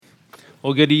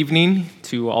Well, good evening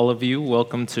to all of you.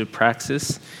 Welcome to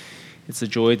Praxis. It's a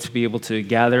joy to be able to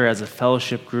gather as a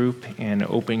fellowship group and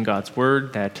open God's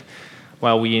Word. That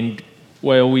while we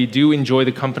do enjoy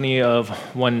the company of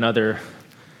one another,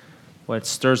 what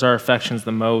stirs our affections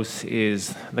the most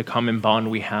is the common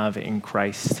bond we have in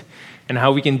Christ, and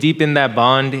how we can deepen that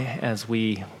bond as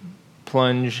we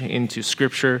plunge into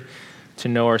Scripture to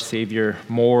know our Savior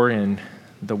more and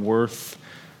the worth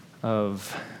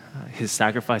of his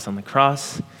sacrifice on the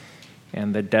cross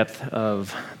and the depth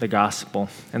of the gospel.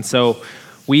 And so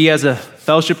we as a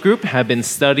fellowship group have been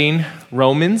studying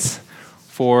Romans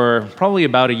for probably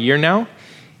about a year now.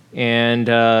 And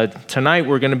tonight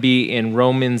we're going to be in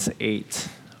Romans 8,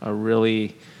 a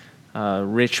really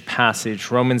rich passage,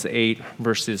 Romans 8,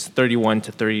 verses 31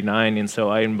 to 39. And so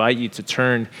I invite you to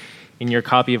turn in your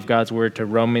copy of God's Word to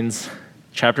Romans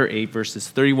chapter 8, verses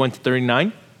 31 to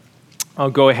 39. I'll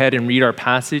go ahead and read our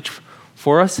passage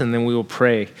for us, and then we will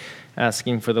pray,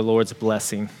 asking for the Lord's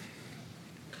blessing.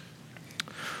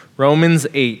 Romans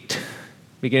 8,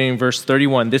 beginning in verse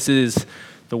 31. This is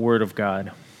the word of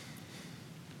God.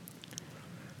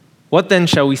 What then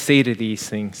shall we say to these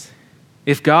things?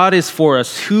 If God is for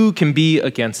us, who can be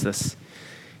against us?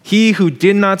 He who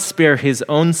did not spare his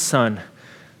own son,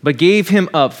 but gave him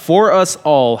up for us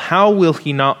all, how will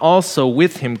he not also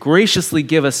with him graciously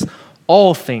give us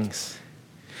all things?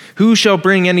 Who shall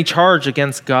bring any charge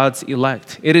against God's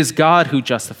elect? It is God who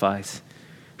justifies.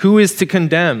 Who is to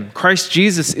condemn? Christ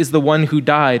Jesus is the one who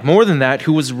died. More than that,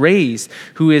 who was raised,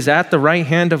 who is at the right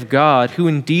hand of God, who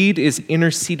indeed is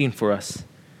interceding for us.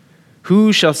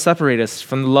 Who shall separate us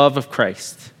from the love of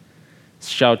Christ?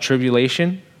 Shall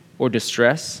tribulation or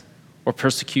distress or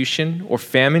persecution or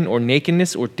famine or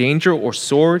nakedness or danger or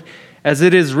sword? As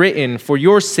it is written, for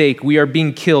your sake we are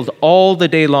being killed all the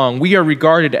day long. We are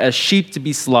regarded as sheep to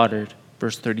be slaughtered.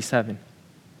 Verse 37.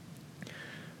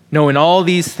 No, in all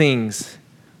these things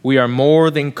we are more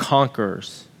than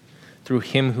conquerors through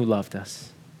him who loved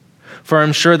us. For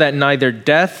I'm sure that neither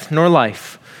death nor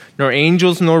life, nor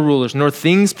angels nor rulers, nor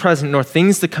things present, nor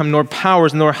things to come, nor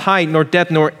powers, nor height, nor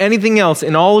depth, nor anything else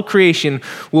in all creation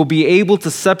will be able to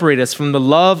separate us from the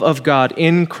love of God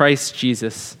in Christ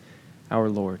Jesus our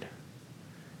Lord.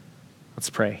 Let's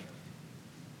pray.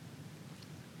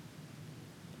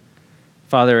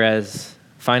 Father, as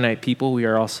finite people, we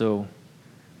are also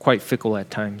quite fickle at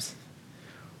times.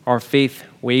 Our faith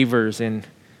wavers and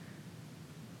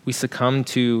we succumb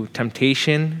to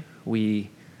temptation.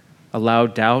 We allow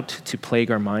doubt to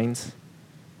plague our minds.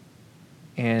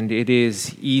 And it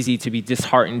is easy to be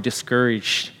disheartened,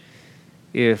 discouraged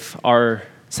if our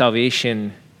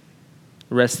salvation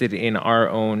rested in our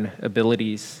own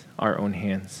abilities, our own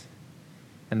hands.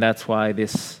 And that's why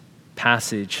this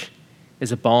passage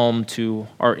is a balm to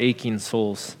our aching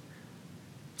souls,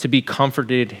 to be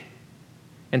comforted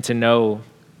and to know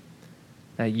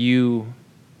that you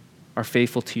are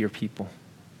faithful to your people.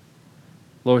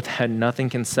 Lord, that nothing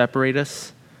can separate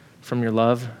us from your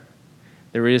love.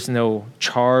 There is no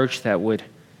charge that would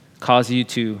cause you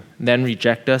to then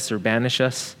reject us or banish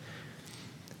us,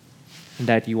 and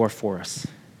that you are for us.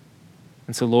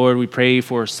 And so, Lord, we pray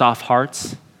for soft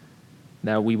hearts,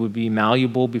 that we would be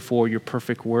malleable before your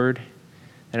perfect word,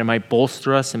 that it might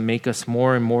bolster us and make us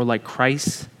more and more like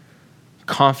Christ,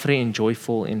 confident and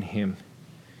joyful in him.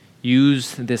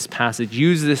 Use this passage,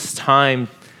 use this time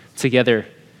together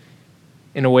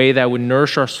in a way that would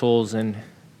nourish our souls and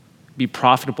be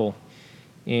profitable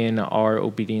in our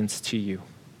obedience to you.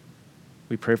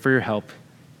 We pray for your help.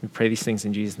 We pray these things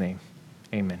in Jesus' name.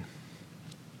 Amen.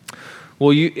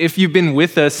 Well, if you've been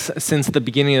with us since the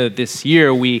beginning of this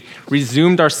year, we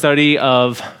resumed our study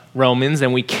of Romans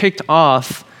and we kicked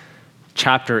off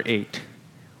chapter 8.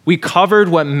 We covered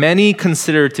what many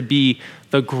consider to be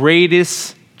the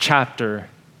greatest chapter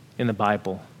in the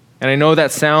Bible. And I know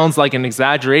that sounds like an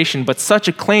exaggeration, but such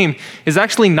a claim is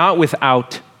actually not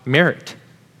without merit.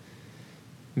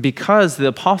 Because the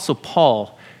Apostle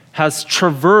Paul has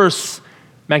traversed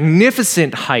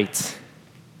magnificent heights.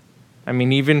 I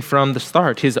mean, even from the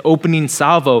start, his opening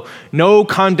salvo, no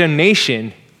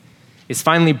condemnation, is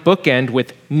finally bookended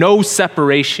with no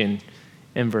separation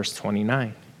in verse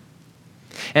 29.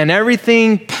 And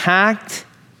everything packed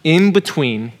in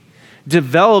between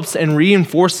develops and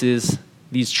reinforces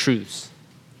these truths.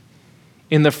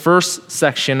 In the first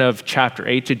section of chapter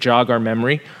 8, to jog our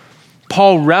memory,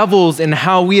 Paul revels in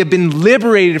how we have been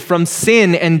liberated from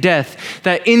sin and death,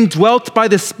 that indwelt by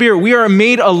the Spirit, we are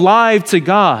made alive to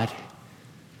God.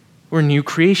 We're a new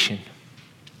creation.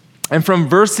 And from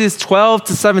verses 12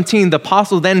 to 17, the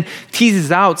apostle then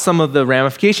teases out some of the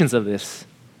ramifications of this.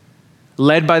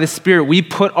 Led by the Spirit, we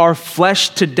put our flesh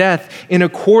to death in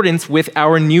accordance with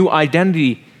our new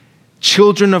identity.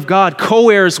 Children of God,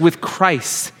 co-heirs with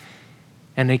Christ.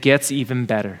 And it gets even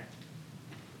better.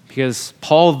 Because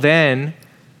Paul then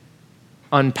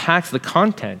unpacks the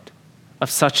content of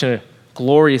such a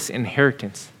glorious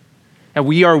inheritance. And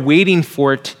we are waiting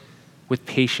for it with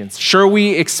patience. Sure,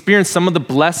 we experience some of the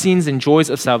blessings and joys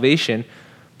of salvation,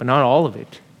 but not all of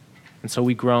it. And so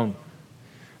we groan.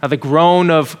 The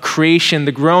groan of creation,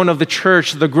 the groan of the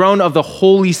church, the groan of the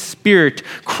Holy Spirit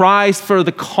cries for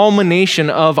the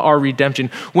culmination of our redemption,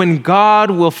 when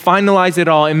God will finalize it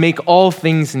all and make all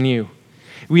things new.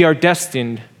 We are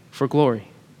destined for glory.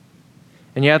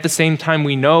 And yet at the same time,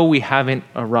 we know we haven't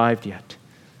arrived yet.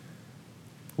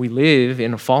 We live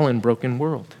in a fallen, broken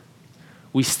world.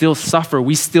 We still suffer,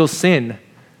 we still sin,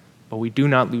 but we do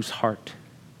not lose heart.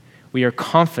 We are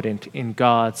confident in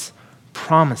God's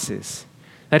promises,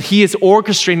 that he is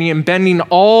orchestrating and bending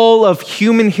all of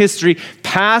human history,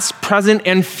 past, present,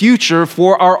 and future,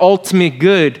 for our ultimate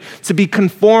good, to be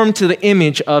conformed to the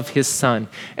image of his Son.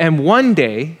 And one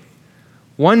day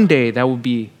that will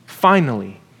be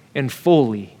finally and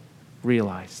fully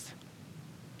realized.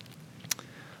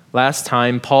 Last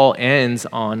time, Paul ends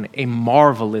on a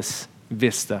marvelous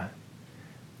vista,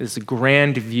 this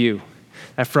grand view,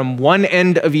 that from one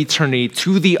end of eternity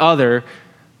to the other,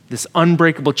 this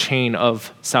unbreakable chain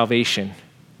of salvation.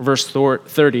 Verse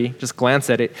 30, just glance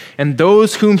at it. And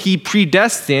those whom he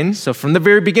predestined, so from the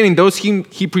very beginning, those whom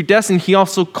he predestined, he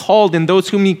also called. And those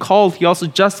whom he called, he also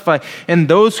justified. And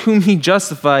those whom he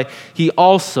justified, he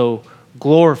also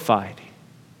glorified.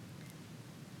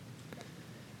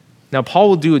 Now, Paul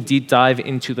will do a deep dive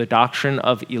into the doctrine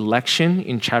of election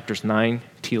in chapters 9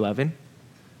 to 11.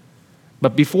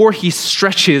 But before he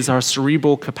stretches our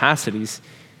cerebral capacities,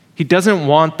 he doesn't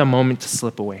want the moment to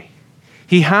slip away.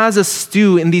 He has us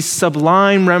stew in these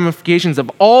sublime ramifications of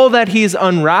all that he has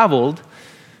unraveled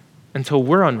until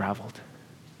we're unraveled,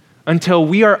 until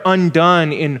we are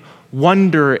undone in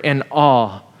wonder and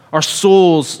awe, our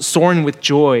souls soaring with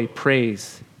joy,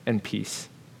 praise, and peace.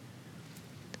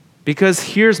 Because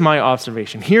here's my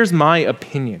observation, here's my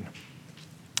opinion.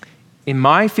 In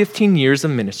my 15 years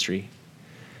of ministry,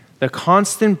 the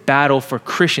constant battle for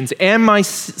Christians and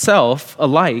myself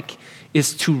alike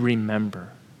is to remember,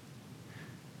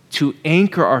 to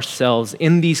anchor ourselves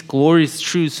in these glorious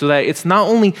truths so that it's not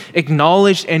only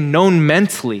acknowledged and known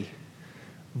mentally,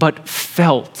 but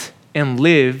felt and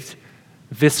lived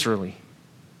viscerally.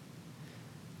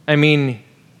 I mean,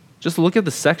 just look at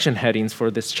the section headings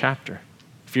for this chapter.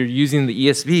 If you're using the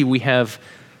ESV, we have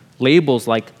labels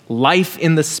like life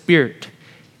in the Spirit,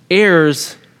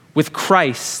 heirs with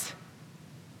Christ,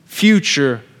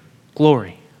 future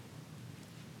glory.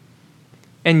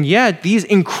 And yet, these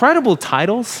incredible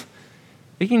titles,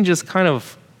 we can just kind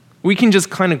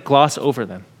of gloss over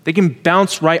them. They can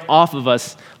bounce right off of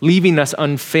us, leaving us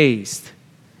unfazed.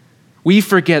 We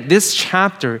forget this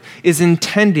chapter is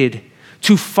intended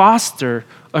to foster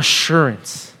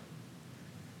assurance,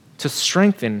 to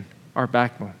strengthen our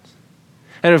backbones.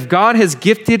 And if God has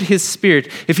gifted his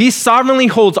Spirit, if he sovereignly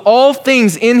holds all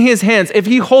things in his hands, if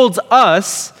he holds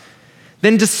us,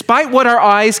 then despite what our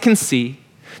eyes can see,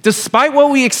 despite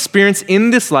what we experience in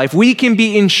this life, we can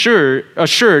be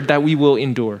assured that we will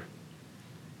endure.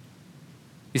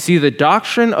 You see, the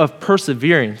doctrine of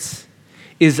perseverance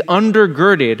is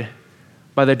undergirded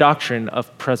by the doctrine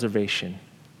of preservation.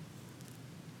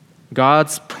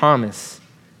 God's promise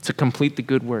to complete the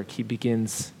good work he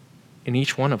begins in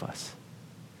each one of us.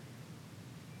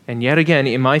 And yet again,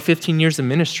 in my 15 years of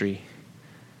ministry,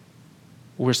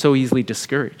 we're so easily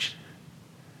discouraged.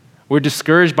 We're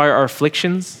discouraged by our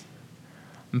afflictions,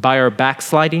 by our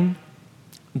backsliding,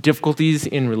 difficulties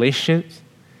in relationships,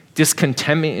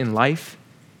 discontentment in life,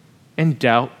 and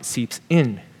doubt seeps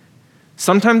in.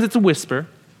 Sometimes it's a whisper,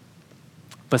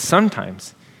 but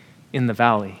sometimes in the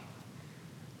valley,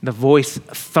 the voice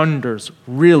thunders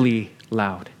really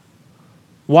loud.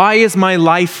 Why is my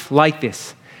life like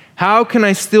this? How can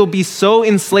I still be so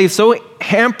enslaved, so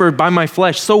hampered by my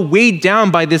flesh, so weighed down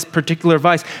by this particular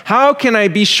vice? How can I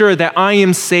be sure that I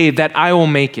am saved, that I will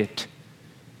make it?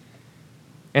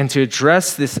 And to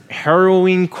address this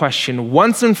harrowing question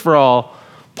once and for all,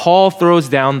 Paul throws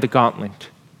down the gauntlet.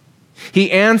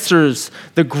 He answers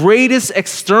the greatest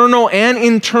external and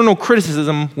internal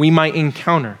criticism we might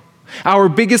encounter, our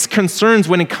biggest concerns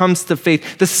when it comes to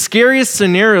faith, the scariest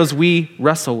scenarios we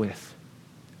wrestle with.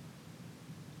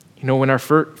 You know, when our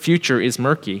future is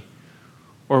murky,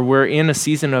 or we're in a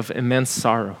season of immense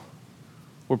sorrow,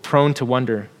 we're prone to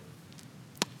wonder,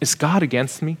 is God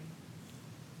against me?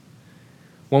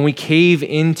 When we cave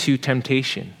into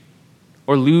temptation,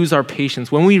 or lose our patience,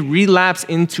 when we relapse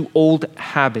into old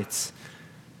habits,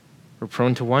 we're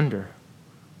prone to wonder,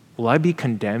 will I be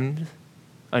condemned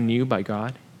anew by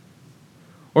God?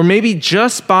 Or maybe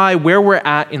just by where we're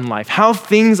at in life, how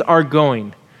things are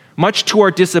going, much to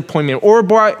our disappointment, or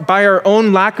by our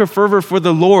own lack of fervor for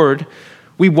the Lord,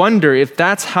 we wonder if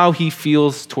that's how he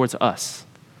feels towards us.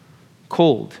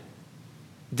 Cold,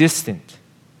 distant.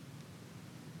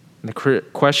 And the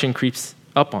question creeps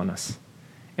up on us.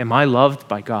 Am I loved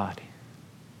by God?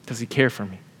 Does he care for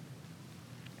me?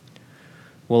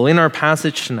 Well, in our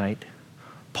passage tonight,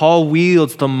 Paul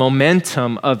wields the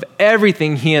momentum of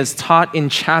everything he has taught in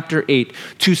chapter 8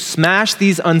 to smash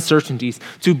these uncertainties,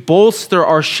 to bolster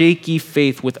our shaky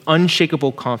faith with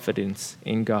unshakable confidence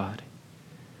in God.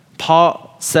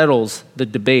 Paul settles the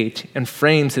debate and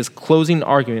frames his closing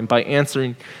argument by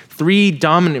answering 3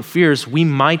 dominant fears we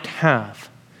might have.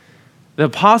 The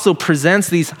apostle presents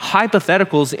these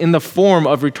hypotheticals in the form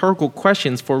of rhetorical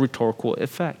questions for rhetorical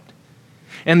effect.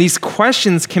 And these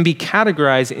questions can be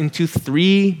categorized into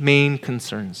 3 main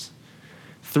concerns,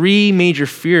 3 major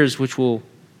fears which will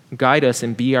guide us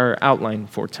and be our outline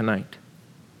for tonight.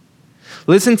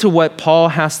 Listen to what Paul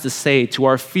has to say to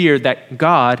our fear that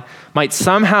God might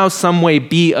somehow, some way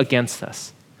be against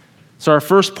us. So our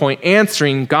first point,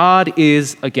 answering God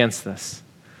is against us.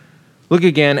 Look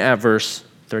again at verse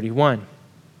 31.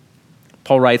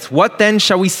 Paul writes, "What then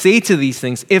shall we say to these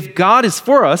things? If God is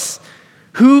for us,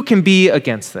 who can be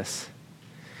against us?"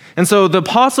 And so the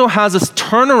apostle has us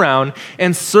turn around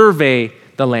and survey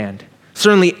the land.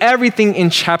 Certainly everything in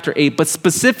chapter 8, but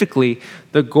specifically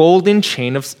the golden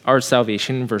chain of our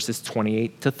salvation in verses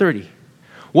 28 to 30.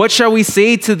 What shall we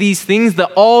say to these things?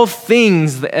 That all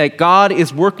things that God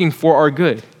is working for our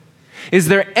good. Is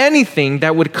there anything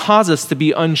that would cause us to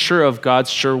be unsure of God's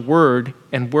sure word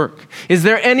and work? Is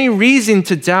there any reason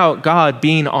to doubt God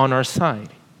being on our side?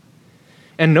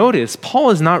 And notice,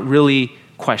 Paul is not really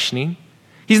questioning.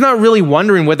 He's not really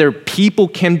wondering whether people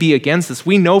can be against us.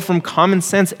 We know from common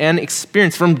sense and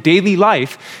experience, from daily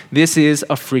life, this is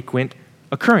a frequent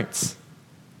occurrence.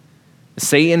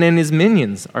 Satan and his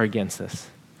minions are against us.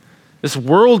 This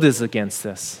world is against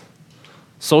us.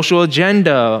 Social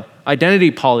agenda,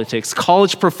 identity politics,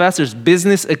 college professors,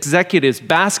 business executives,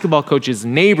 basketball coaches,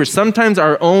 neighbors, sometimes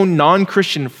our own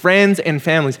non-Christian friends and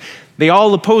families, they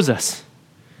all oppose us.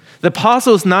 The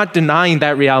apostle is not denying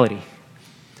that reality.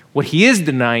 What he is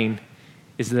denying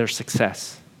is their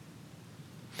success.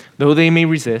 Though they may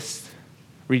resist,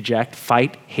 reject,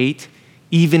 fight, hate,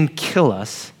 even kill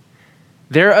us,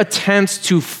 their attempts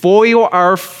to foil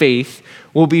our faith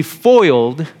will be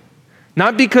foiled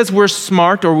not because we're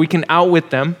smart or we can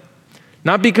outwit them,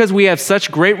 not because we have such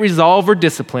great resolve or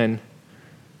discipline,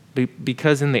 but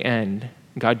because in the end,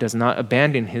 God does not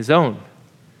abandon his own.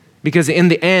 Because in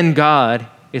the end, God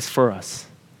is for us.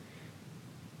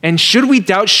 And should we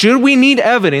doubt, should we need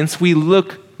evidence, we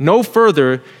look no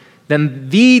further than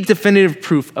the definitive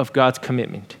proof of God's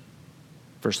commitment.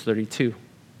 Verse 32.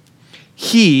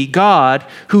 He, God,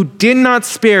 who did not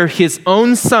spare his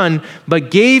own son, but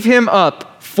gave him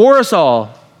up for us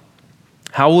all,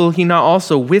 how will he not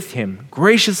also with him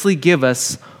graciously give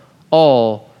us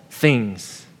all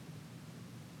things?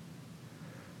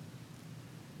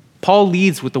 Paul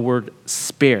leads with the word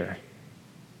spare.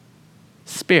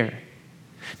 Spare.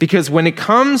 Because when it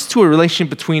comes to a relationship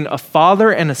between a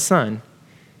father and a son,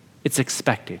 it's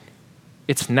expected.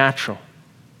 It's natural.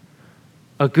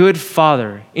 A good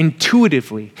father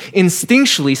intuitively,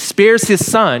 instinctually spares his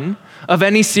son of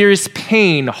any serious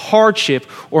pain, hardship,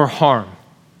 or harm.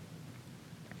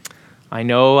 I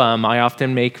know I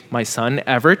often make my son,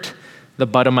 Everett, the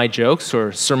butt of my jokes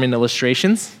or sermon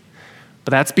illustrations,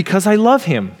 but that's because I love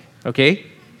him, okay?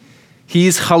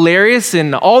 He's hilarious,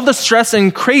 and all the stress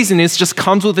and craziness just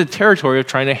comes with the territory of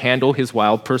trying to handle his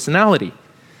wild personality.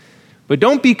 But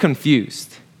don't be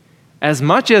confused. As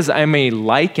much as I may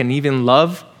like and even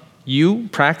love you,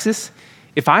 Praxis,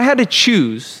 if I had to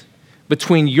choose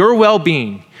between your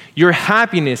well-being, your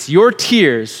happiness, your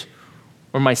tears,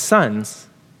 or my son's,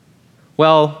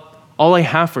 well, all I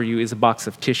have for you is a box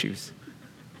of tissues.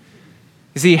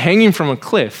 You see, hanging from a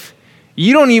cliff,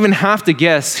 you don't even have to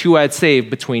guess who I'd save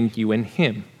between you and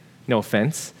him. No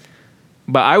offense.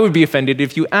 But I would be offended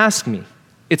if you asked me.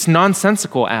 It's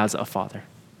nonsensical as a father.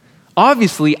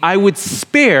 Obviously, I would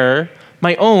spare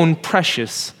my own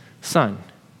precious son.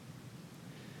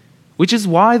 Which is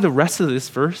why the rest of this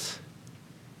verse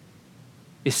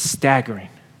is staggering,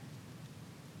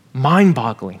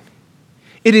 mind-boggling.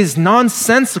 It is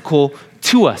nonsensical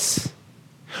to us.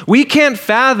 We can't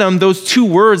fathom those 2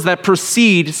 words that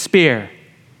precede spare.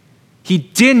 He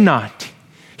did not.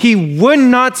 He would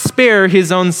not spare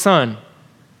his own son.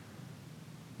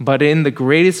 But in the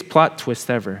greatest plot twist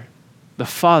ever, the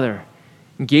Father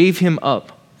gave him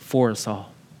up for us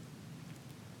all.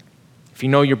 If you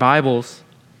know your Bibles,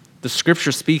 the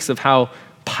scripture speaks of how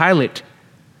Pilate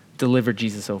delivered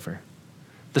Jesus over.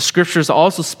 The scriptures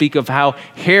also speak of how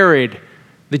Herod,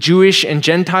 the Jewish and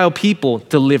Gentile people,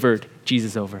 delivered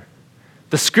Jesus over.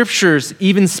 The scriptures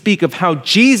even speak of how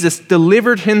Jesus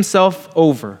delivered himself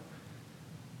over.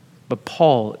 But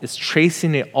Paul is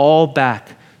tracing it all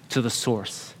back to the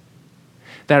source.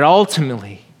 That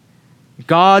ultimately,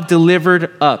 God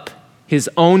delivered up his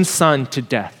own son to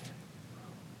death.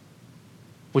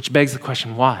 Which begs the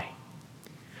question, why?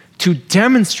 To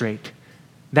demonstrate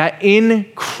that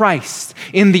in Christ,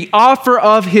 in the offer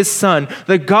of his son,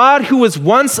 the God who was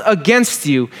once against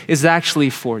you is actually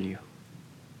for you.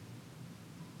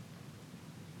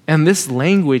 And this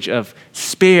language of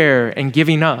spare and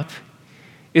giving up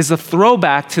is a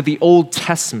throwback to the Old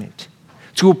Testament,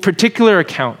 to a particular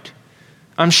account.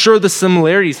 I'm sure the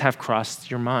similarities have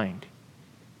crossed your mind.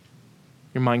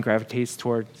 Your mind gravitates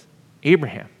towards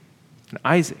Abraham and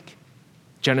Isaac,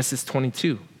 Genesis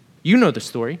 22. You know the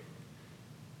story.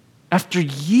 After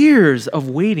years of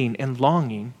waiting and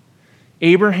longing,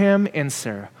 Abraham and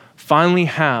Sarah finally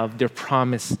have their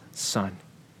promised son.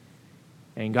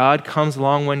 And God comes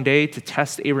along one day to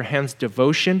test Abraham's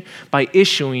devotion by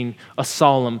issuing a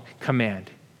solemn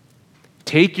command.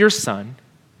 Take your son,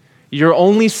 your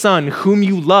only son whom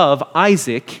you love,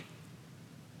 Isaac,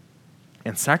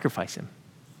 and sacrifice him.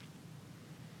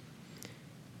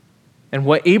 And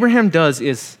what Abraham does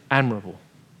is admirable,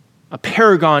 a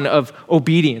paragon of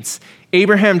obedience.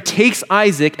 Abraham takes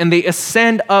Isaac and they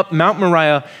ascend up Mount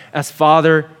Moriah as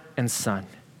father and son.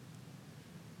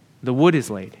 The wood is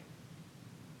laid.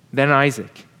 Then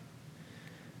Isaac.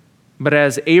 But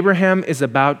as Abraham is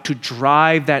about to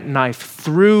drive that knife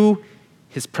through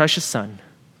his precious son,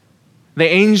 the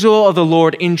angel of the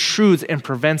Lord intrudes and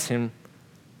prevents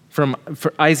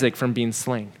Isaac from being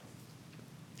slain.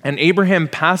 And Abraham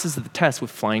passes the test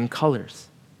with flying colors.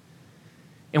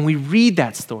 And we read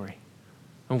that story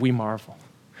and we marvel.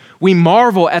 We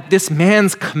marvel at this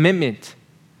man's commitment,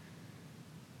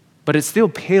 but it still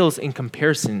pales in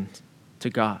comparison to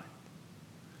God.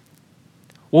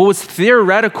 What was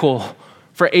theoretical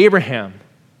for Abraham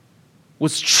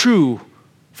was true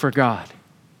for God.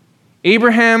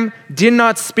 Abraham did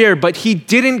not spare, but he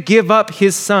didn't give up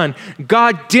his son.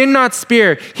 God did not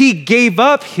spare, he gave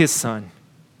up his son.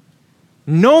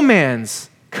 No man's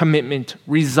commitment,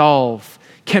 resolve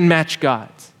can match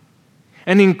God's.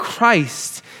 And in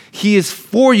Christ, he is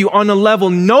for you on a level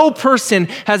no person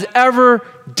has ever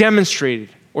demonstrated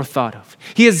or thought of.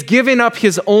 He has given up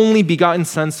his only begotten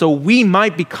son so we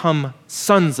might become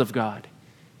sons of God.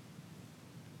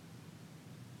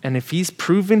 And if he's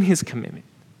proven his commitment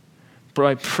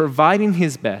by providing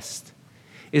his best,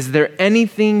 is there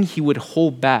anything he would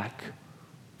hold back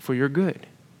for your good?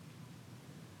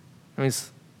 I mean,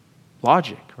 it's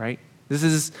logic, right? This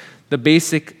is the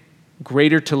basic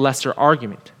greater to lesser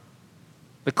argument.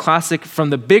 The classic from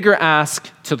the bigger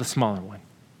ask to the smaller one.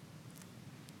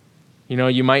 You know,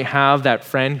 you might have that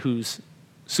friend who's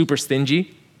super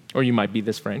stingy, or you might be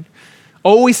this friend,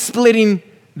 always splitting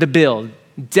the bill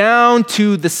down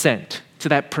to the cent, to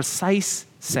that precise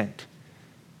cent.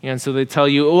 And so they tell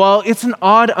you, well, it's an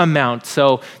odd amount,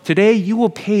 so today you will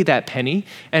pay that penny,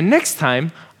 and next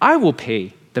time I will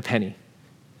pay the penny.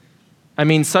 I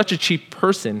mean, such a cheap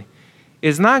person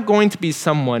is not going to be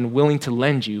someone willing to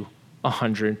lend you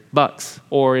 $100,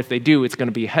 or if they do, it's going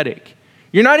to be a headache.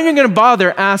 You're not even going to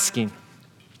bother asking.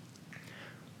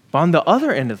 But on the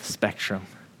other end of the spectrum,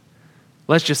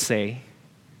 let's just say,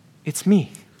 it's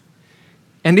me.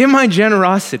 And in my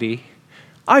generosity,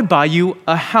 I buy you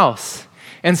a house.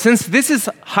 And since this is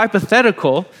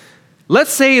hypothetical,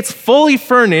 let's say it's fully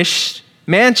furnished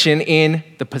mansion in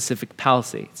the Pacific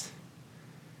Palisades.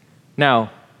 Now,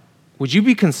 would you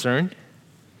be concerned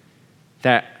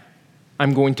that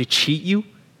I'm going to cheat you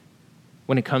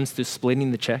when it comes to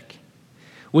splitting the check?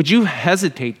 Would you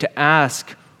hesitate to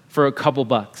ask for a couple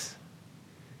bucks?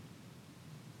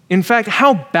 In fact,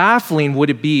 how baffling would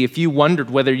it be if you wondered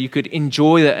whether you could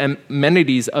enjoy the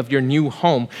amenities of your new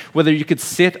home, whether you could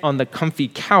sit on the comfy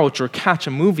couch or catch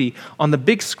a movie on the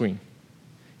big screen?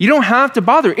 You don't have to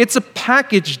bother. It's a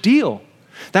package deal.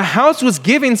 The house was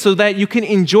given so that you can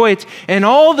enjoy it, and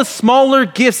all the smaller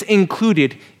gifts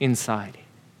included inside.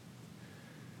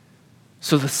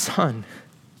 So the Son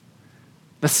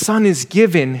is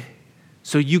given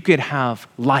so you could have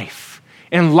life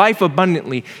and life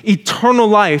abundantly, eternal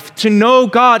life, to know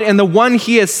God and the one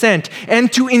he has sent,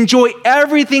 and to enjoy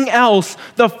everything else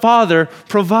the Father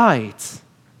provides.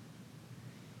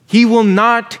 He will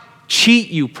not cheat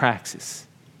you, Praxis.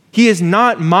 He is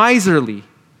not miserly.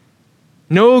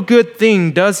 No good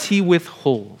thing does he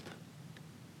withhold.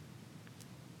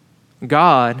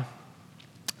 God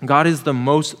is the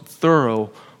most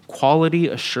thorough quality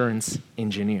assurance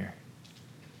engineer.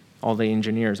 All the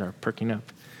engineers are perking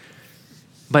up.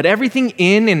 But everything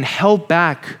in and held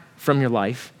back from your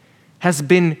life has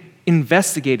been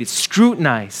investigated,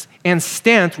 scrutinized, and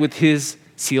stamped with his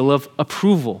seal of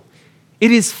approval. It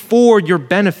is for your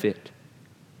benefit.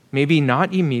 Maybe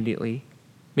not immediately,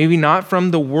 maybe not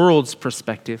from the world's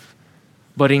perspective,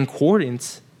 but in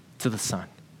accordance to the Son.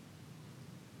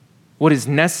 What is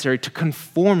necessary to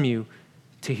conform you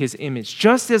to his image,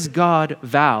 just as God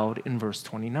vowed in verse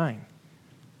 29.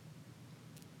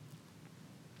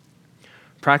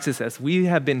 Praxis, as we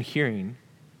have been hearing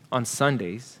on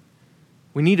Sundays,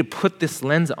 we need to put this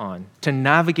lens on to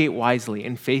navigate wisely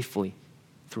and faithfully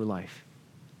through life.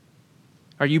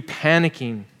 Are you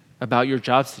panicking about your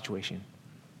job situation?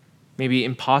 Maybe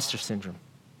imposter syndrome.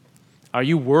 Are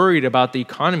you worried about the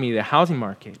economy, the housing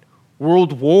market,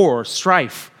 world war,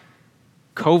 strife,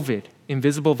 COVID,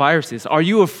 invisible viruses? Are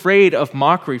you afraid of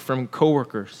mockery from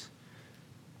coworkers,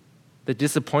 the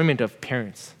disappointment of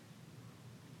parents,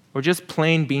 or just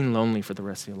plain being lonely for the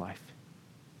rest of your life?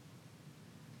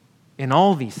 In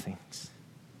all these things,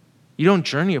 you don't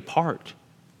journey apart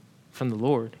from the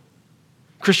Lord.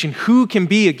 Christian, who can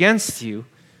be against you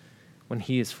when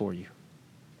he is for you?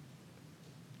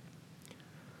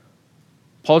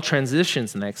 Paul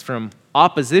transitions next from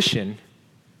opposition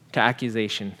to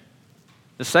accusation.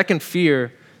 The second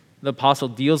fear the apostle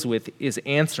deals with is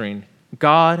answering,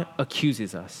 God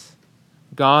accuses us.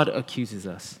 God accuses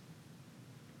us.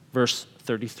 Verse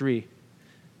 33.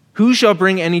 Who shall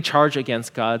bring any charge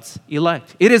against God's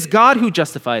elect? It is God who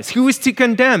justifies. Who is to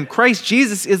condemn? Christ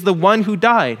Jesus is the one who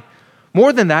died.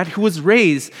 More than that, who was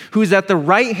raised, who is at the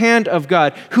right hand of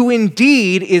God, who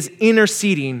indeed is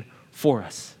interceding for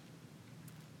us.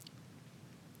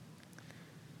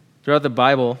 Throughout the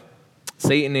Bible,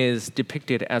 Satan is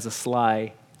depicted as a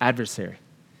sly adversary.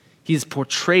 He's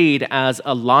portrayed as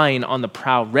a lion on the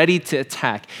prowl, ready to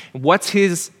attack. What's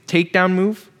his takedown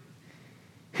move?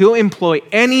 He'll employ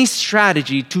any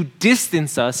strategy to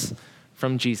distance us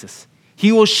from Jesus.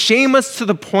 He will shame us to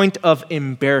the point of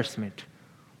embarrassment,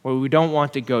 where we don't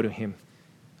want to go to him,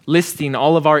 listing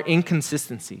all of our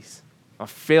inconsistencies, our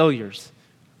failures,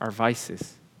 our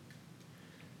vices.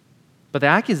 But the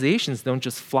accusations don't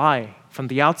just fly from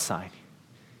the outside.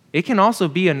 It can also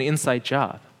be an inside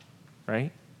job,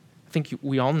 right? I think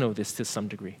we all know this to some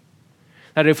degree.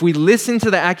 That if we listen to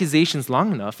the accusations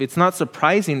long enough, it's not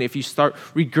surprising if you start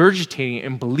regurgitating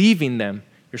and believing them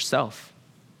yourself.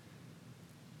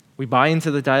 We buy into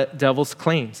the devil's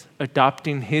claims,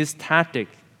 adopting his tactic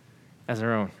as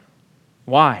our own.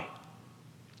 Why?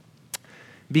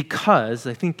 Because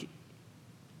I think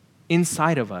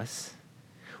inside of us,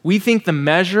 we think the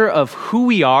measure of who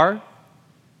we are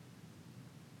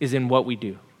is in what we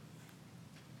do.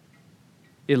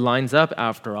 It lines up,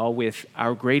 after all, with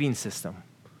our grading system,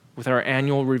 with our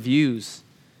annual reviews.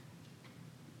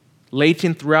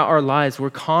 Latent throughout our lives,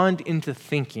 we're conned into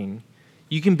thinking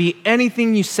you can be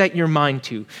anything you set your mind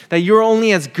to, that you're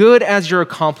only as good as your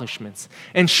accomplishments.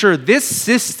 And sure, this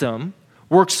system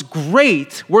works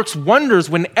wonders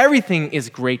when everything is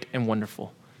great and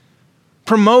wonderful.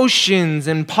 Promotions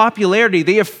and popularity,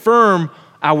 they affirm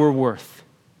our worth.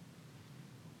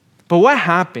 But what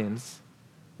happens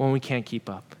when we can't keep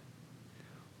up?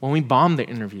 When we bomb the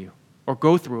interview or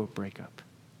go through a breakup?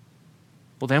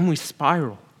 Well, then we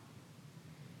spiral.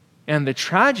 And the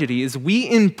tragedy is we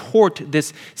import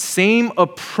this same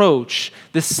approach,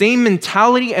 the same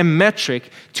mentality and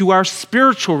metric to our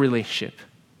spiritual relationship.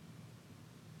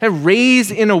 And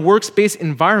raised in a workspace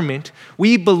environment,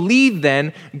 we believe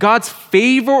then God's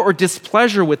favor or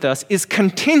displeasure with us is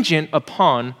contingent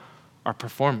upon our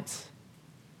performance.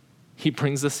 He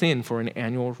brings us in for an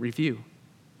annual review.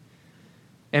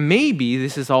 And maybe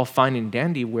this is all fine and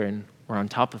dandy when we're on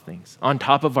top of things, on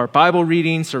top of our Bible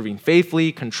reading, serving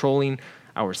faithfully, controlling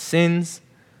our sins.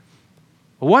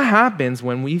 But what happens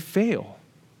when we fail?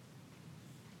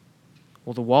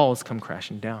 Well, the walls come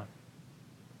crashing down.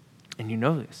 And you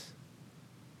know this.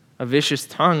 A vicious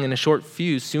tongue and a short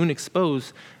fuse soon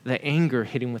expose the anger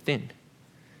hidden within.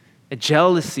 A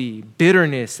jealousy,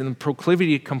 bitterness, and the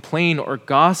proclivity to complain or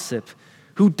gossip.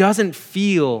 Who doesn't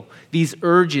feel these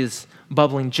urges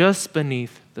bubbling just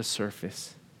beneath the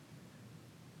surface?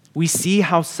 We see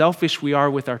how selfish we are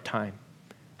with our time,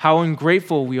 how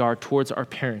ungrateful we are towards our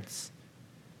parents,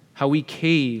 how we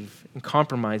cave and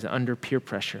compromise under peer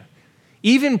pressure.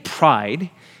 Even pride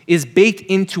is baked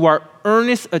into our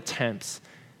earnest attempts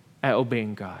at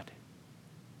obeying God.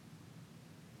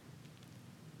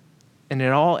 And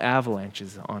it all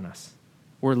avalanches on us.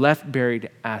 We're left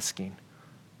buried asking,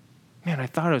 man, I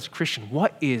thought I was a Christian.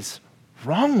 What is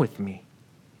wrong with me?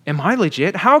 Am I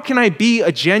legit? How can I be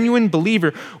a genuine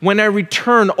believer when I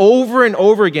return over and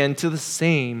over again to the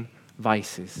same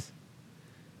vices?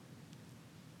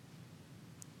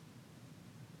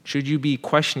 Should you be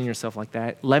questioning yourself like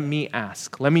that, let me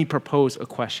propose a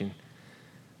question.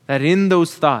 That in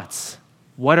those thoughts,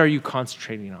 what are you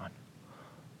concentrating on?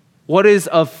 What is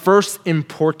of first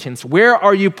importance? Where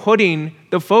are you putting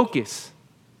the focus?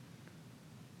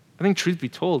 I think, truth be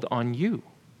told, on you,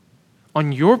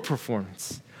 on your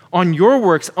performance, on your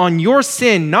works, on your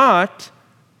sin,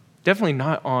 definitely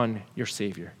not on your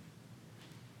Savior.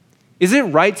 Is it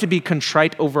right to be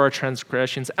contrite over our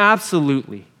transgressions?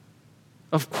 Absolutely.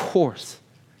 Of course.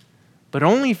 But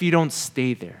only if you don't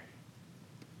stay there.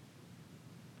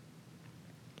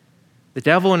 The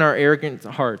devil and our arrogant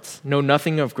hearts know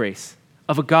nothing of grace,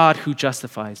 of a God who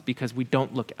justifies, because we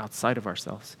don't look outside of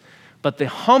ourselves. But the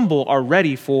humble are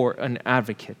ready for an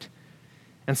advocate.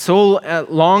 And so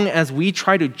long as we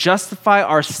try to justify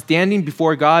our standing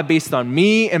before God based on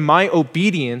me and my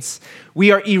obedience,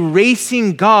 we are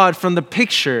erasing God from the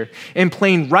picture and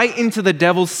playing right into the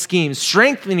devil's scheme,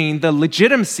 strengthening the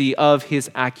legitimacy of his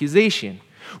accusation.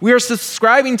 We are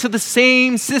subscribing to the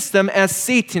same system as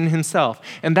Satan himself,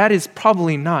 and that is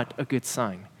probably not a good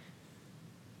sign.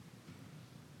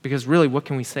 Because really, what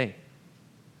can we say?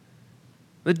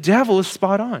 The devil is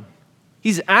spot on.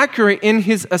 He's accurate in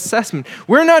his assessment.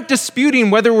 We're not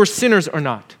disputing whether we're sinners or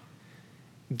not.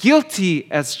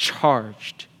 Guilty as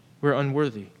charged, we're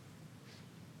unworthy.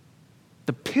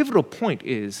 The pivotal point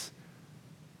is,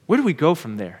 where do we go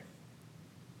from there?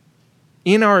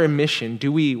 In our admission,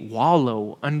 do we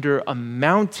wallow under a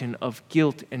mountain of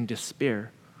guilt and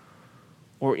despair?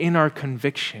 Or in our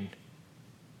conviction,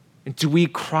 do we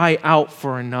cry out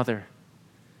for another?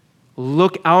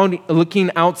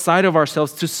 Looking outside of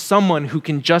ourselves to someone who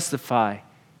can justify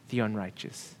the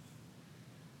unrighteous.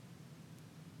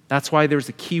 That's why there's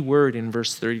a key word in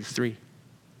verse 33. Do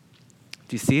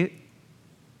you see it?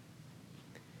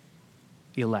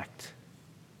 Elect.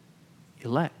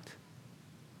 Elect.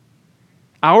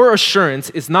 Our assurance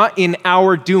is not in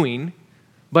our doing,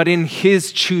 but in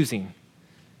his choosing.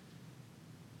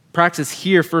 Practice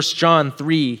here, 1 John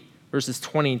 3, verses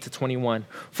 20 to 21.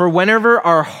 For whenever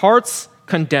our hearts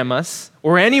condemn us,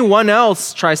 or anyone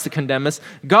else tries to condemn us,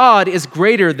 God is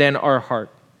greater than our heart.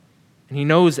 And he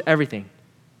knows everything.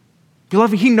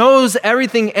 Beloved, he knows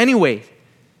everything anyway.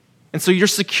 And so your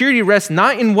security rests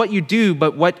not in what you do,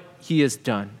 but what he has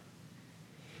done.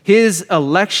 His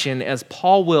election, as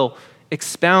Paul will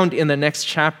expound in the next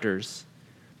chapters,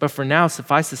 but for now,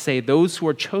 suffice to say, those who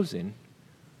are chosen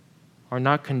are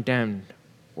not condemned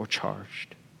or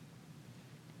charged.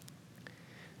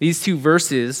 These two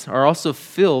verses are also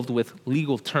filled with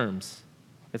legal terms.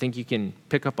 I think you can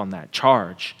pick up on that.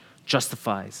 Charge,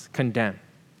 justifies, condemn.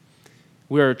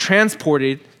 We are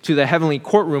transported to the heavenly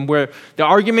courtroom where the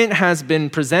argument has been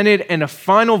presented and a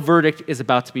final verdict is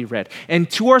about to be read. And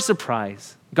to our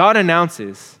surprise, God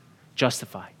announces,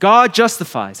 justify. God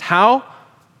justifies. How?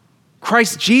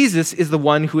 Christ Jesus is the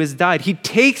one who has died. He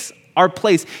takes our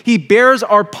place. He bears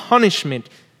our punishment.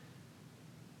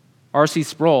 R.C.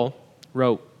 Sproul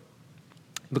wrote,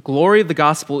 "The glory of the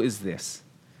gospel is this: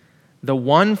 the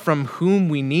one from whom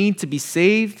we need to be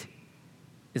saved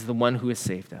is the one who has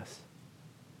saved us."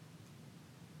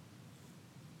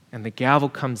 And the gavel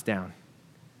comes down.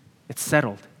 It's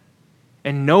settled.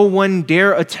 And no one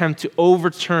dare attempt to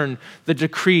overturn the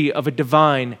decree of a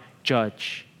divine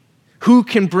judge. Who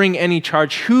can bring any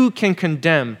charge? Who can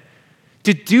condemn?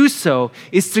 To do so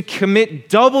is to commit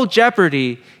double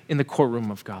jeopardy in the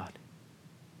courtroom of God.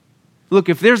 Look,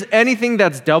 if there's anything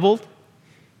that's doubled,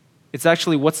 it's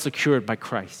actually what's secured by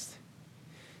Christ.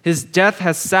 His death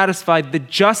has satisfied the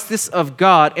justice of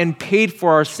God and paid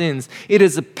for our sins. It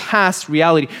is a past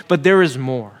reality, but there is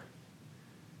more.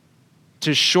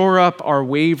 To shore up our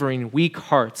wavering, weak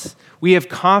hearts, we have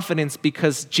confidence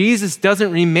because Jesus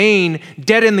doesn't remain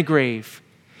dead in the grave.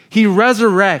 He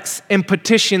resurrects and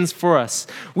petitions for us.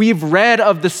 We've read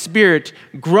of the Spirit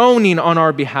groaning on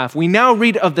our behalf. We now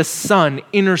read of the Son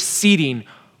interceding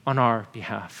on our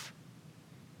behalf.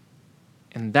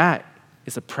 And that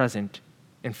is a present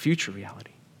and future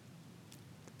reality.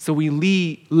 So we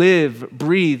live,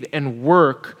 breathe, and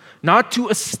work not to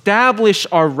establish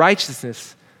our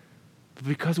righteousness, but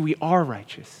because we are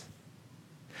righteous.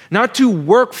 Not to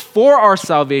work for our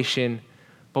salvation,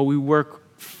 but we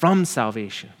work from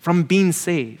salvation, from being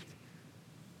saved.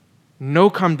 No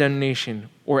condemnation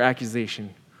or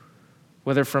accusation,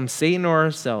 whether from Satan or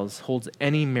ourselves, holds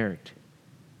any merit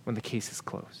when the case is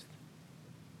closed.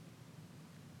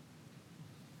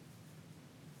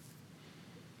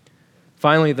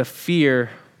 Finally, the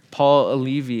fear Paul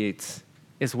alleviates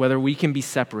is whether we can be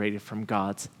separated from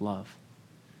God's love.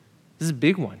 This is a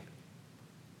big one.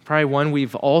 Probably one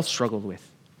we've all struggled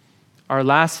with. Our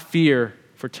last fear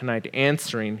for tonight,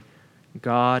 answering,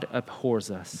 God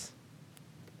abhors us.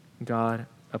 God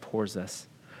abhors us.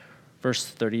 Verse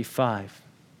 35.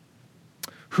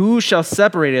 Who shall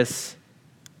separate us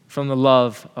from the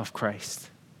love of Christ?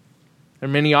 There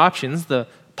are many options. The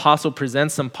apostle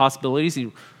presents some possibilities.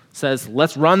 He says,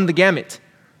 let's run the gamut.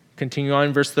 Continue on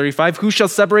in verse 35. Who shall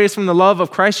separate us from the love of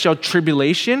Christ? Shall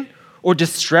tribulation or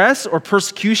distress or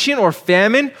persecution or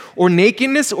famine or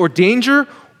nakedness or danger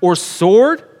or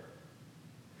sword?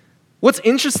 What's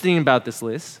interesting about this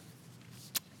list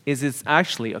is it's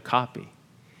actually a copy.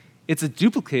 It's a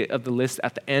duplicate of the list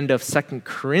at the end of 2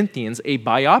 Corinthians, a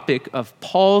biopic of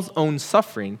Paul's own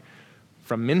suffering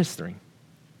from ministering.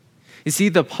 You see,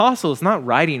 the apostle is not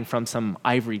writing from some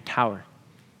ivory tower.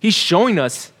 He's showing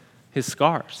us his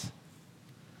scars.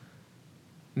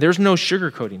 There's no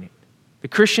sugarcoating it. The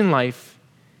Christian life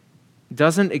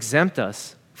doesn't exempt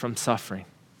us from suffering.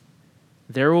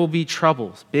 There will be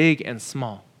troubles, big and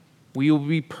small. We will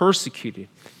be persecuted.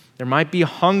 There might be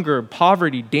hunger,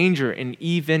 poverty, danger, and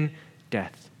even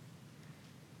death.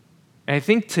 And I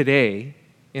think today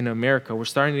in America, we're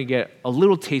starting to get a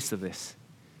little taste of this.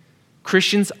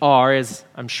 Christians are, as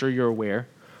I'm sure you're aware,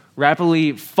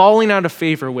 rapidly falling out of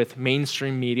favor with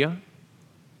mainstream media,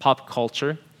 pop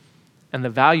culture, and the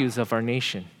values of our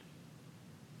nation.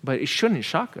 But it shouldn't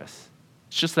shock us.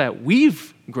 It's just that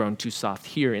we've grown too soft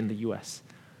here in the U.S.,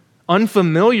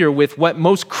 unfamiliar with what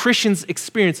most Christians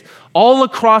experience all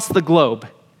across the globe.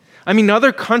 I mean,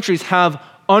 other countries have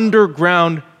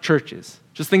underground churches.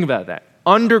 Just think about that.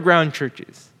 Underground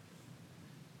churches.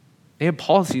 They have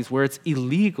policies where it's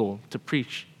illegal to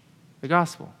preach the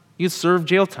gospel. You serve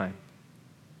jail time.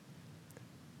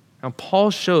 Now, Paul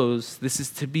shows this is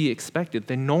to be expected,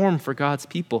 the norm for God's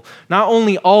people, not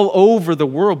only all over the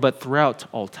world, but throughout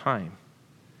all time.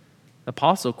 The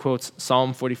apostle quotes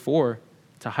Psalm 44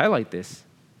 to highlight this.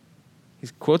 He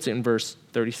quotes it in verse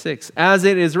 36. As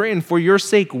it is written, for your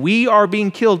sake we are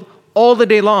being killed all the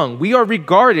day long. We are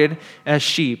regarded as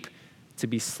sheep to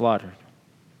be slaughtered.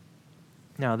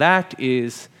 Now that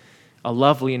is a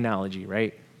lovely analogy,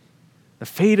 right? The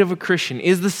fate of a Christian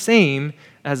is the same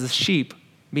as a sheep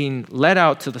being led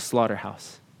out to the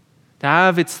slaughterhouse, to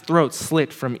have its throat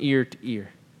slit from ear to ear.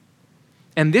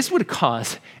 And this would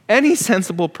cause any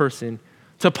sensible person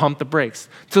to pump the brakes,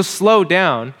 to slow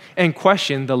down and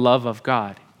question the love of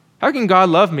God. How can God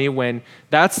love me when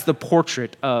that's the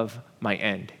portrait of my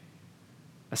end?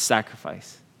 A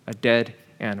sacrifice, a dead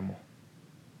animal.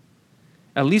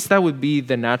 At least that would be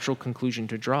the natural conclusion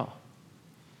to draw.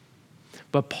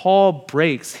 But Paul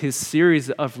breaks his series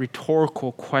of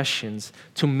rhetorical questions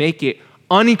to make it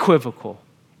unequivocal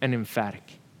and emphatic.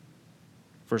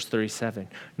 Verse 37,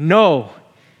 no,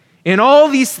 in all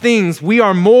these things we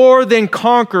are more than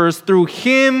conquerors through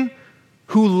him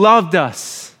who loved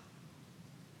us.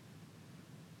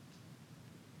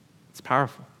 It's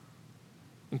powerful.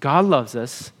 God loves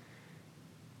us,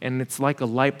 and it's like a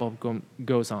light bulb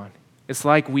goes on. It's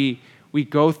like we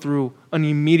go through an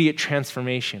immediate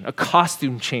transformation, a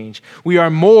costume change. We are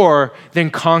more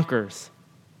than conquerors.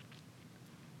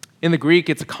 In the Greek,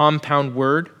 it's a compound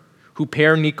word,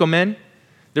 huper nikomen.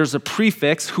 There's a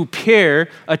prefix, huper,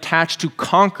 attached to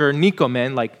conquer,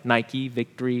 nikomen, like Nike,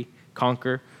 victory,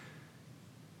 conquer.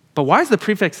 But why is the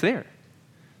prefix there?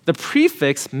 The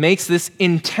prefix makes this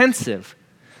intensive,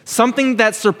 something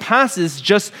that surpasses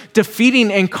just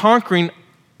defeating and conquering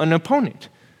an opponent.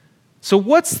 So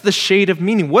what's the shade of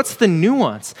meaning? What's the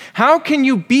nuance? How can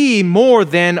you be more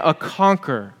than a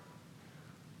conqueror?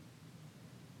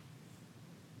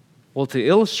 Well, to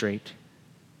illustrate,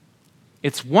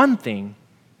 it's one thing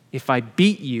if I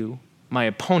beat you, my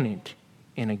opponent,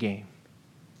 in a game.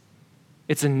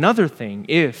 It's another thing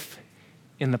if,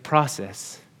 in the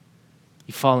process,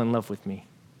 you fall in love with me.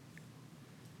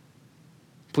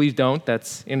 Please don't,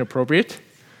 that's inappropriate.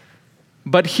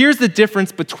 But here's the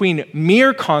difference between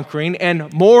mere conquering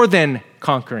and more than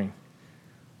conquering.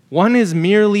 One is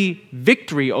merely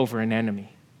victory over an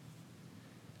enemy.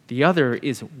 The other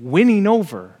is winning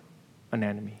over an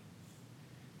enemy.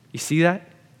 You see that?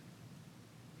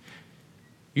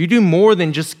 You do more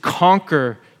than just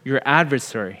conquer your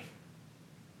adversary,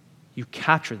 you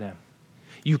capture them.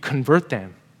 You convert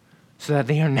them so that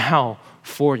they are now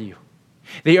for you.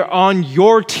 They are on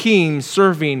your team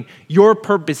serving your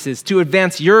purposes to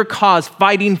advance your cause,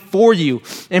 fighting for you.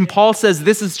 And Paul says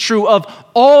this is true of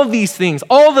all these things,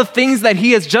 all the things that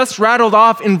he has just rattled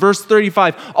off in verse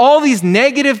 35. All these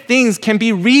negative things can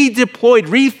be redeployed,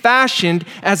 refashioned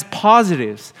as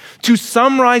positives. To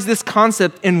summarize this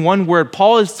concept in one word,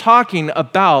 Paul is talking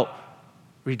about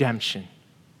redemption.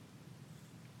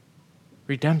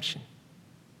 Redemption.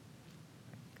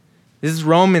 This is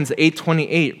Romans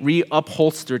 8:28,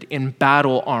 reupholstered in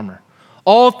battle armor.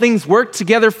 All things work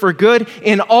together for good.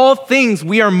 In all things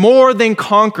we are more than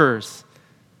conquerors.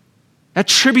 That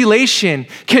tribulation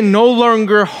can no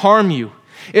longer harm you.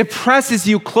 It presses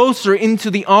you closer into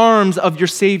the arms of your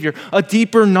Savior, a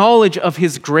deeper knowledge of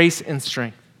His grace and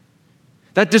strength.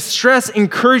 That distress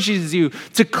encourages you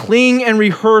to cling and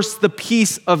rehearse the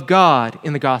peace of God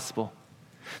in the gospel.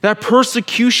 That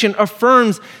persecution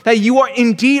affirms that you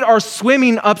are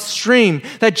swimming upstream.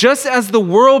 That just as the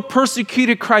world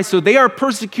persecuted Christ, so they are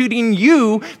persecuting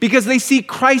you because they see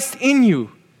Christ in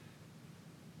you.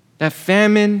 That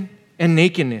famine and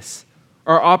nakedness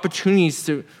are opportunities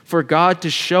for God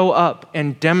to show up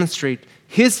and demonstrate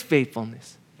His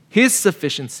faithfulness, His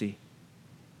sufficiency.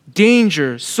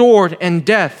 Danger, sword, and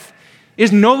death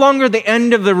is no longer the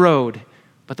end of the road,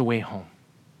 but the way home.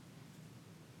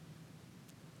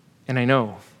 And I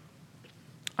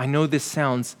know this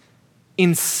sounds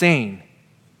insane,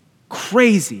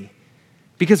 crazy,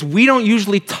 because we don't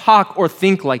usually talk or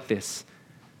think like this.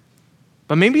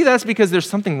 But maybe that's because there's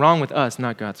something wrong with us,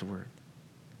 not God's word.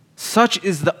 Such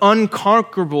is the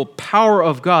unconquerable power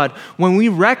of God when we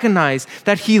recognize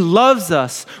that He loves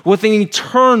us with an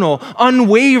eternal,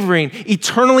 unwavering,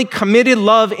 eternally committed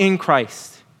love in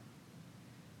Christ.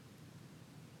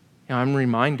 Now, I'm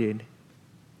reminded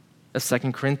of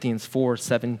 2 Corinthians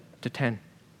 4:7-10.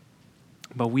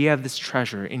 But we have this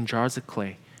treasure in jars of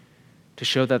clay to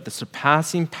show that the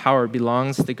surpassing power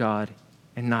belongs to God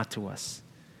and not to us.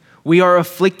 We are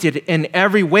afflicted in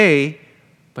every way,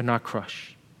 but not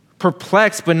crushed.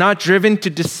 Perplexed, but not driven to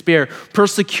despair.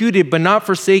 Persecuted, but not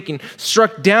forsaken.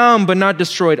 Struck down, but not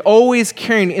destroyed. Always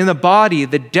carrying in the body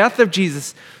the death of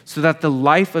Jesus, so that the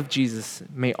life of Jesus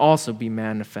may also be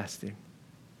manifested.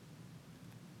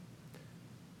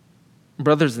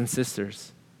 Brothers and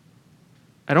sisters,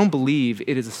 I don't believe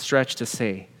it is a stretch to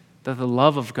say that the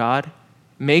love of God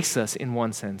makes us, in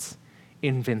one sense,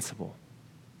 invincible,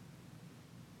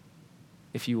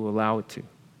 if you will allow it to.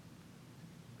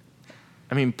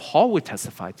 I mean, Paul would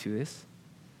testify to this.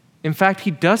 In fact,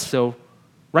 he does so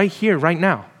right here, right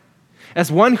now.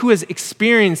 As one who has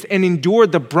experienced and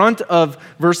endured the brunt of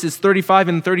verses 35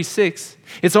 and 36,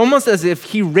 it's almost as if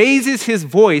he raises his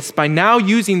voice by now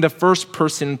using the first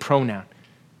person pronoun.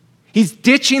 He's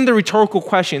ditching the rhetorical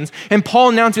questions, and Paul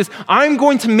announces, I'm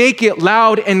going to make it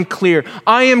loud and clear.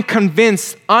 I am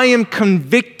convinced, I am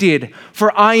convicted,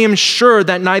 for I am sure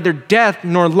that neither death,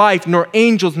 nor life, nor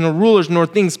angels, nor rulers, nor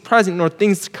things present, nor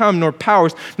things to come, nor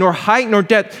powers, nor height, nor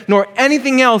depth, nor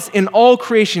anything else in all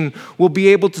creation will be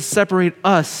able to separate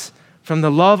us from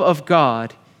the love of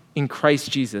God in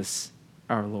Christ Jesus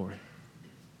our Lord.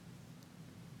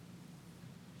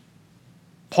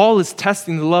 Paul is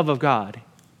testing the love of God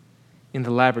in the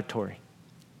laboratory.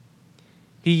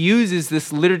 He uses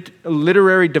this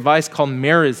literary device called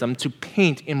merism to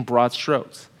paint in broad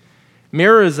strokes.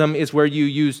 Merism is where you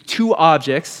use two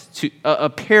objects, a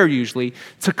pair usually,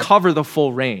 to cover the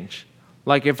full range.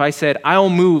 Like if I said, I'll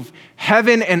move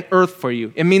heaven and earth for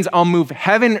you, it means I'll move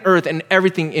heaven, earth, and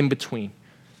everything in between.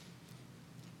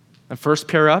 The first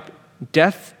pair up,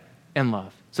 death and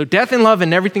love. So death and love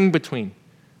and everything in between.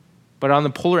 But on the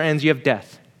polar ends, you have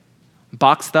death.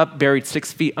 Boxed up, buried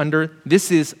 6 feet under.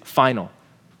 This is final.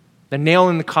 The nail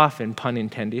in the coffin, pun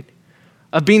intended,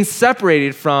 of being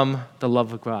separated from the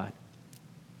love of God.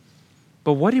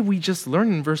 But what did we just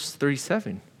learn in verse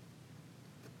 37?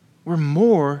 We're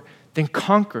more than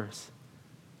conquerors.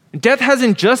 Death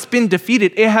hasn't just been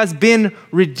defeated, it has been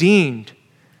redeemed.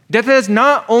 Death has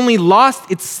not only lost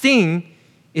its sting,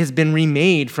 it has been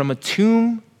remade from a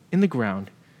tomb in the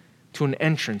ground to an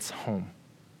entrance home.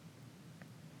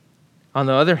 On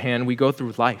the other hand, we go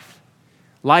through life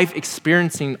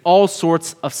experiencing all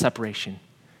sorts of separation.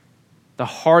 The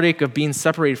heartache of being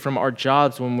separated from our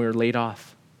jobs when we're laid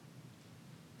off.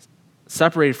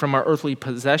 Separated from our earthly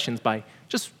possessions by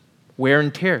just wear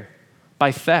and tear,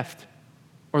 by theft,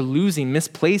 or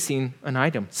misplacing an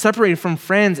item. Separated from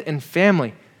friends and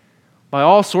family by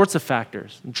all sorts of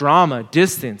factors, drama,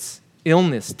 distance,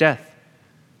 illness, death.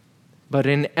 But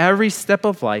in every step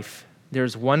of life,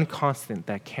 there's one constant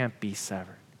that can't be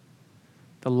severed: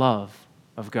 the love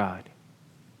of God.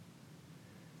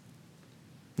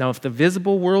 Now, if the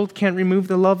visible world can't remove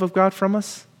the love of God from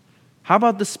us, how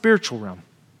about the spiritual realm?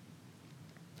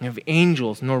 You have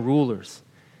angels nor rulers.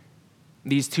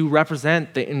 These two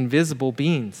represent the invisible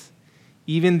beings.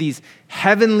 Even these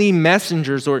heavenly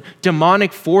messengers or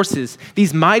demonic forces,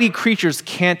 these mighty creatures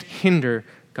can't hinder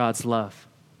God's love.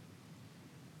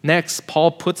 Next,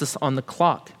 Paul puts us on the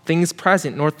clock, things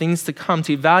present nor things to come,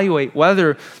 to evaluate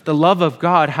whether the love of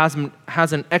God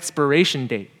has an expiration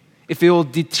date, if it will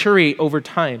deteriorate over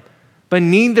time. But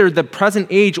neither the present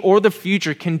age or the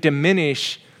future can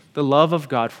diminish the love of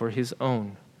God for his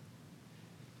own.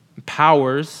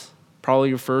 Powers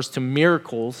probably refers to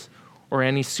miracles or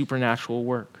any supernatural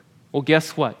work. Well,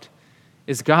 guess what?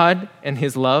 Is God and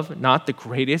his love not the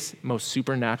greatest, most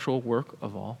supernatural work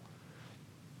of all?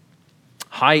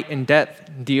 Height and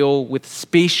depth deal with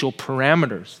spatial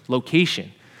parameters,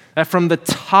 location. That from the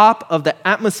top of the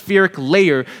atmospheric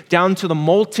layer down to the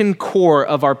molten core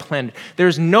of our planet,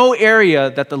 there's no area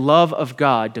that the love of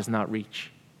God does not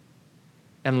reach.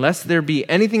 Unless there be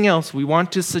anything else we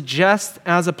want to suggest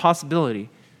as a possibility,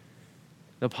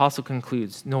 the apostle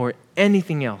concludes, nor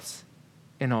anything else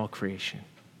in all creation.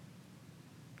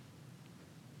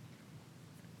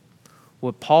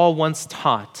 What Paul once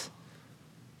taught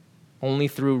only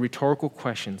through rhetorical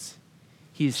questions,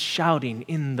 he is shouting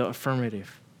in the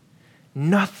affirmative.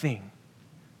 Nothing,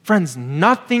 friends,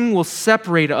 nothing will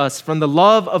separate us from the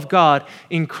love of God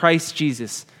in Christ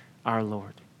Jesus our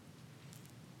Lord.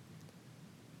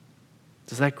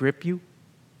 Does that grip you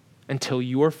until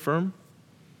you are firm,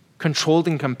 controlled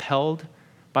and compelled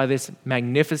by this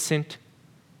magnificent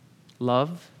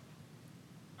love?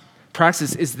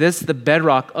 Praxis, is this the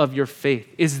bedrock of your faith?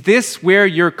 Is this where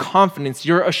your confidence,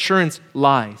 your assurance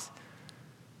lies?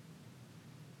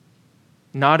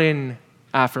 Not in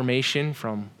affirmation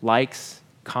from likes,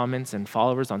 comments, and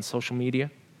followers on social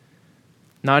media.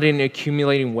 Not in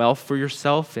accumulating wealth for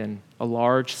yourself and a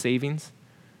large savings.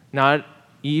 Not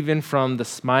even from the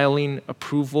smiling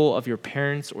approval of your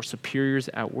parents or superiors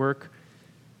at work,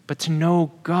 but to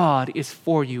know God is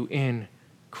for you in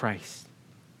Christ.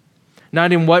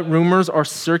 Not in what rumors are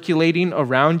circulating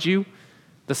around you,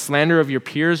 the slander of your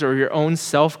peers or your own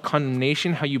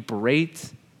self-condemnation, how you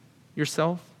berate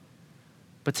yourself,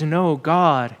 but to know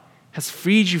God has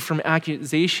freed you from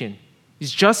accusation.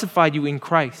 He's justified you in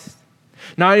Christ.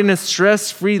 Not in a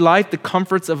stress-free life, the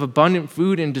comforts of abundant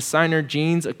food and designer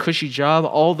jeans, a cushy job,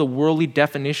 all the worldly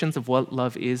definitions of what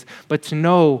love is, but to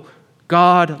know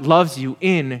God loves you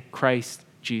in Christ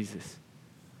Jesus.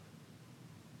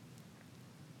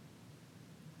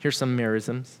 Here's some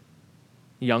merisms.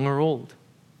 Young or old,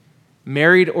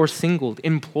 married or single,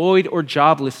 employed or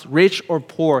jobless, rich or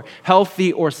poor,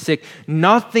 healthy or sick.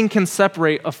 Nothing can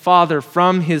separate a father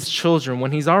from his children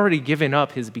when he's already given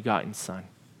up his begotten son.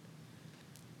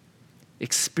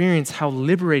 Experience how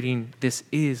liberating this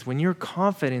is when your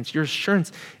confidence, your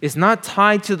assurance is not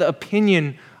tied to the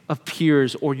opinion of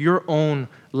peers or your own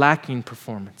lacking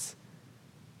performance.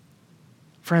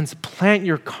 Friends, plant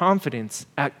your confidence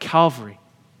at Calvary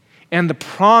and the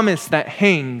promise that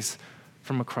hangs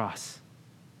from a cross,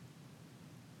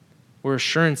 where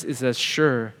assurance is as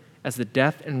sure as the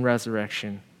death and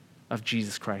resurrection of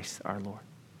Jesus Christ our Lord.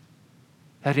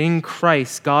 That in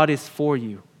Christ, God is for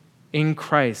you. In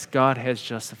Christ, God has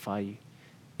justified you.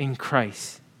 In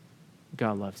Christ,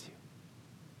 God loves you.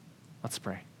 Let's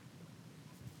pray.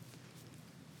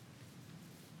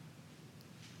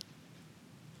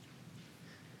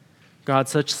 God,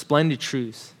 such splendid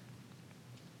truths,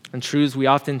 and truths we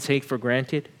often take for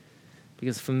granted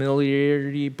because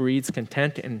familiarity breeds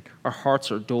contempt and our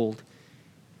hearts are dulled.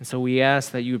 And so we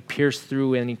ask that you would pierce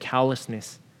through any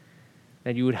callousness,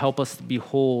 that you would help us to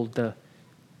behold the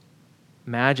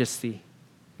majesty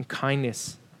and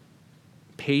kindness,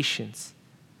 patience,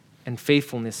 and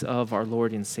faithfulness of our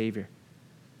Lord and Savior.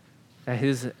 That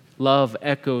his love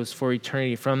echoes for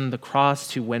eternity from the cross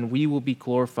to when we will be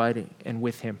glorified and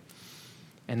with him.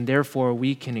 And therefore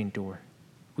we can endure.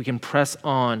 We can press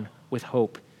on with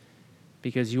hope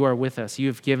because you are with us. You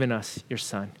have given us your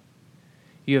Son.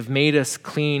 You have made us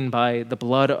clean by the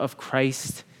blood of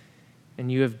Christ,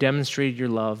 and you have demonstrated your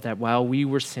love that while we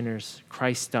were sinners,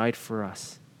 Christ died for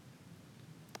us.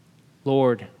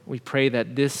 Lord, we pray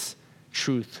that this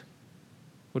truth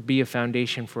would be a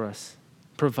foundation for us.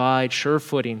 Provide sure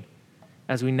footing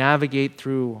as we navigate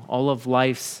through all of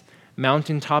life's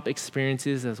mountaintop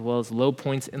experiences as well as low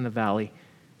points in the valley.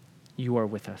 You are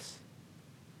with us.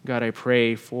 God, I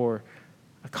pray for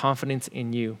a confidence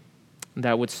in you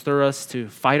that would stir us to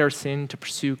fight our sin, to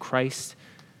pursue Christ,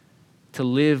 to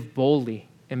live boldly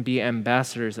and be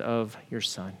ambassadors of your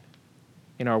Son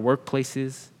in our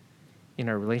workplaces, in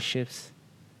our relationships,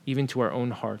 even to our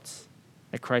own hearts,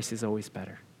 that Christ is always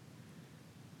better.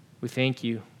 We thank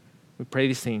you. We pray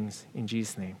these things in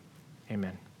Jesus' name.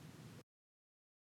 Amen.